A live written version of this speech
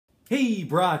Hey,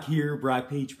 Brock here, Brock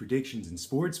Page Predictions and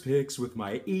Sports Picks with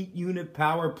my 8-unit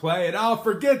power play. And I'll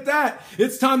forget that.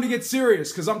 It's time to get serious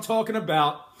because I'm talking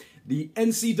about the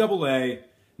NCAA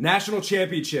National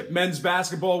Championship Men's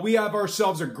Basketball. We have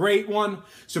ourselves a great one.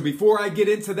 So before I get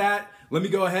into that, let me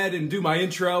go ahead and do my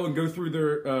intro and go through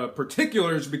the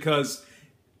particulars because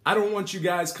I don't want you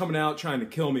guys coming out trying to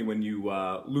kill me when you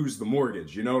lose the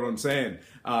mortgage. You know what I'm saying?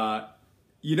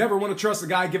 You never want to trust the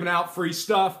guy giving out free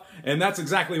stuff, and that's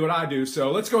exactly what I do.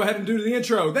 So let's go ahead and do the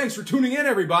intro. Thanks for tuning in,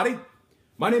 everybody.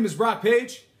 My name is Brock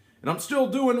Page, and I'm still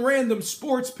doing random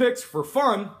sports picks for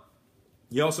fun.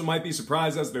 You also might be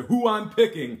surprised as to who I'm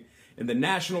picking in the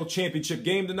national championship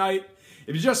game tonight.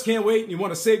 If you just can't wait and you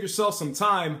want to save yourself some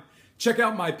time, check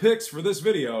out my picks for this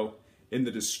video in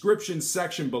the description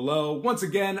section below. Once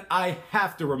again, I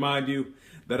have to remind you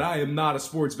that I am not a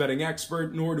sports betting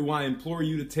expert, nor do I implore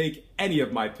you to take any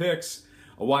of my picks.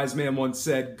 A wise man once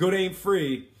said, good ain't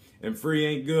free, and free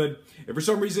ain't good. If for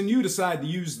some reason you decide to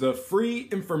use the free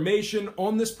information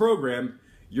on this program,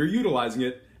 you're utilizing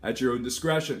it at your own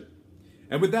discretion.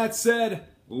 And with that said,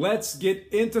 let's get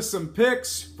into some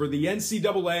picks for the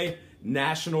NCAA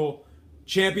National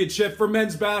Championship for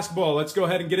men's basketball. Let's go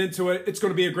ahead and get into it. It's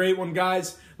going to be a great one,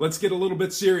 guys. Let's get a little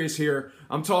bit serious here.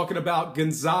 I'm talking about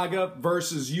Gonzaga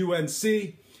versus UNC.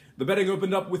 The betting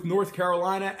opened up with North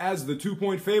Carolina as the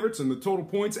 2-point favorites and the total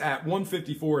points at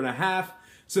 154.5.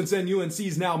 Since then, UNC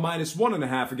is now minus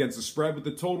 1.5 against the spread, with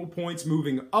the total points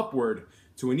moving upward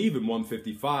to an even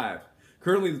 155.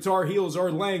 Currently, the Tar Heels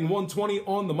are laying 120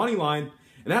 on the money line,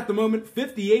 and at the moment,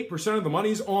 58% of the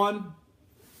money's on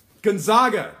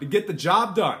Gonzaga to get the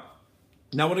job done.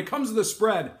 Now, when it comes to the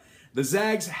spread, the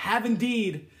Zags have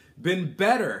indeed been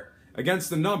better against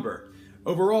the number.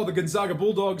 Overall, the Gonzaga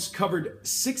Bulldogs covered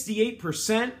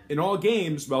 68% in all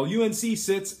games, while UNC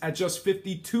sits at just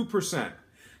 52%.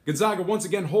 Gonzaga once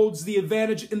again holds the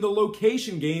advantage in the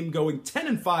location game, going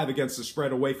 10-5 against the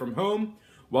spread away from home,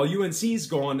 while UNC's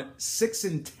gone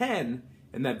 6-10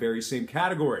 in that very same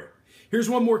category. Here's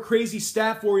one more crazy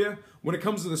stat for you when it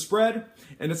comes to the spread,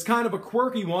 and it's kind of a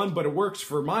quirky one, but it works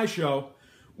for my show.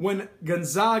 When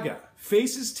Gonzaga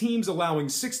faces teams allowing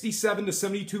 67 to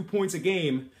 72 points a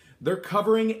game, they're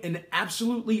covering an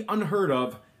absolutely unheard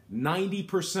of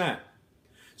 90%.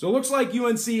 So it looks like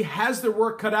UNC has their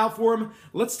work cut out for them.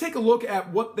 Let's take a look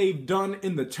at what they've done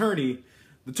in the tourney.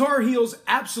 The Tar Heels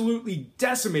absolutely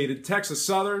decimated Texas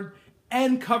Southern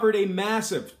and covered a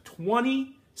massive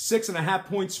 26.5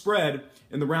 point spread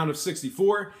in the round of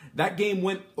 64. That game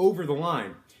went over the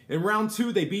line. In round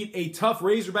 2, they beat a tough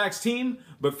Razorbacks team,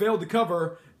 but failed to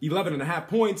cover 11.5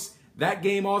 points. That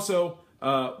game also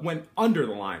went under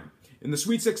the line. In the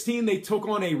Sweet 16, they took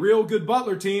on a real good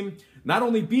Butler team, not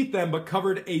only beat them, but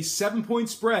covered a 7-point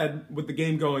spread with the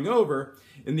game going over.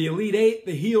 In the Elite 8,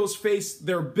 the Heels faced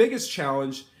their biggest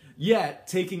challenge yet,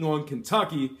 taking on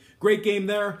Kentucky. Great game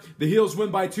there. The Heels win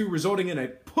by 2, resulting in a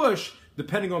push,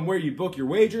 depending on where you book your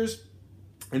wagers.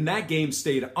 And that game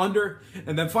stayed under.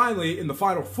 And then finally, in the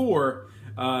Final Four,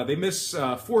 they missed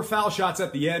 4 foul shots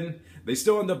at the end. They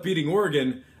still end up beating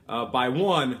Oregon by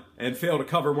 1 and fail to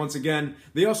cover once again.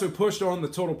 They also pushed on the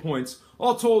total points.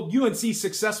 All told, UNC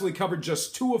successfully covered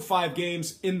just 2 of 5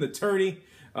 games in the tourney.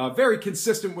 Very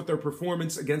consistent with their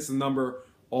performance against the number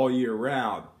all year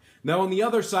round. Now on the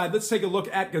other side, let's take a look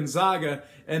at Gonzaga.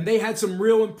 And they had some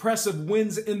real impressive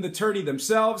wins in the tourney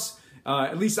themselves.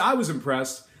 At least I was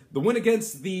impressed. The win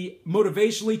against the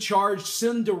motivationally charged,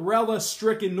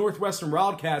 Cinderella-stricken Northwestern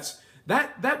Wildcats,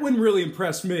 that win really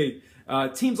impressed me.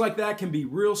 Teams like that can be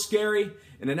real scary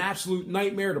and an absolute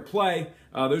nightmare to play.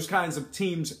 Those kinds of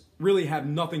teams really have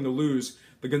nothing to lose.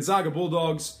 The Gonzaga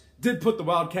Bulldogs did put the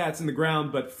Wildcats in the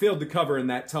ground, but failed to cover in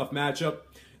that tough matchup.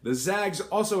 The Zags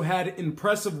also had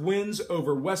impressive wins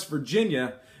over West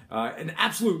Virginia, an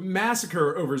absolute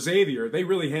massacre over Xavier. They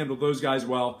really handled those guys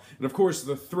well. And of course,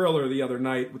 the thriller the other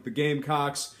night with the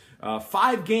Gamecocks.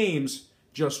 5 games,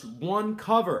 just 1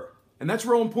 cover. And that's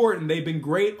real important. They've been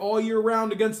great all year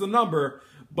round against the number,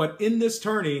 but in this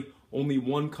tourney, only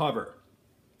 1 cover.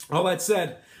 All that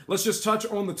said, let's just touch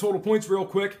on the total points real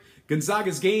quick.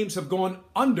 Gonzaga's games have gone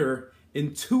under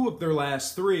in 2 of their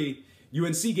last 3.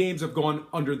 UNC games have gone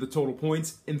under the total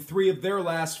points in 3 of their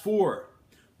last 4.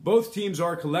 Both teams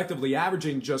are collectively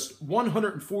averaging just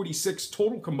 146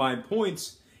 total combined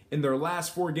points in their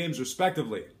last 4 games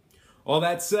respectively. All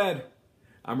that said,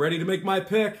 I'm ready to make my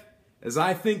pick, as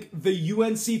I think the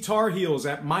UNC Tar Heels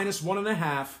at minus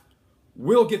 1.5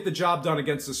 will get the job done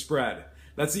against the spread.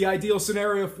 That's the ideal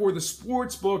scenario for the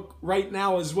sports book right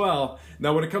now as well.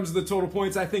 Now, when it comes to the total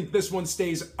points, I think this one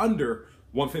stays under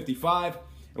 155.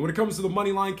 And when it comes to the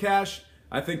money line cash,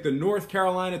 I think the North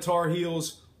Carolina Tar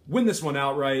Heels win this one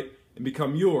outright and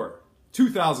become your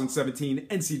 2017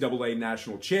 NCAA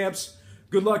National Champs.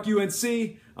 Good luck,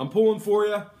 UNC. I'm pulling for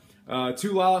you.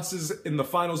 2 losses in the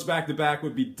finals back-to-back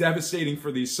would be devastating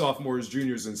for these sophomores,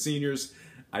 juniors, and seniors.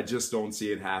 I just don't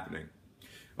see it happening.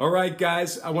 All right,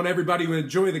 guys, I want everybody to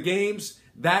enjoy the games.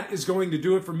 That is going to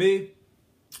do it for me.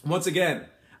 Once again,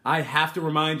 I have to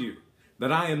remind you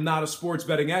that I am not a sports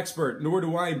betting expert, nor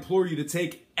do I implore you to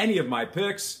take any of my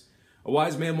picks. A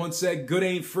wise man once said, good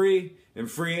ain't free,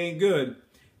 and free ain't good.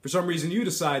 For some reason you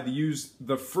decide to use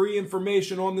the free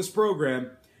information on this program,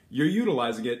 you're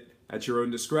utilizing it at your own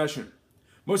discretion.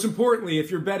 Most importantly, if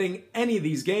you're betting any of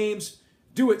these games,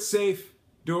 do it safe,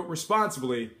 do it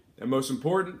responsibly, and most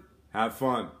important, have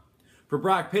fun. For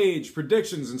Brock Page,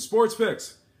 predictions and sports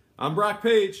picks, I'm Brock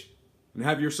Page, and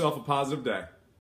have yourself a positive day.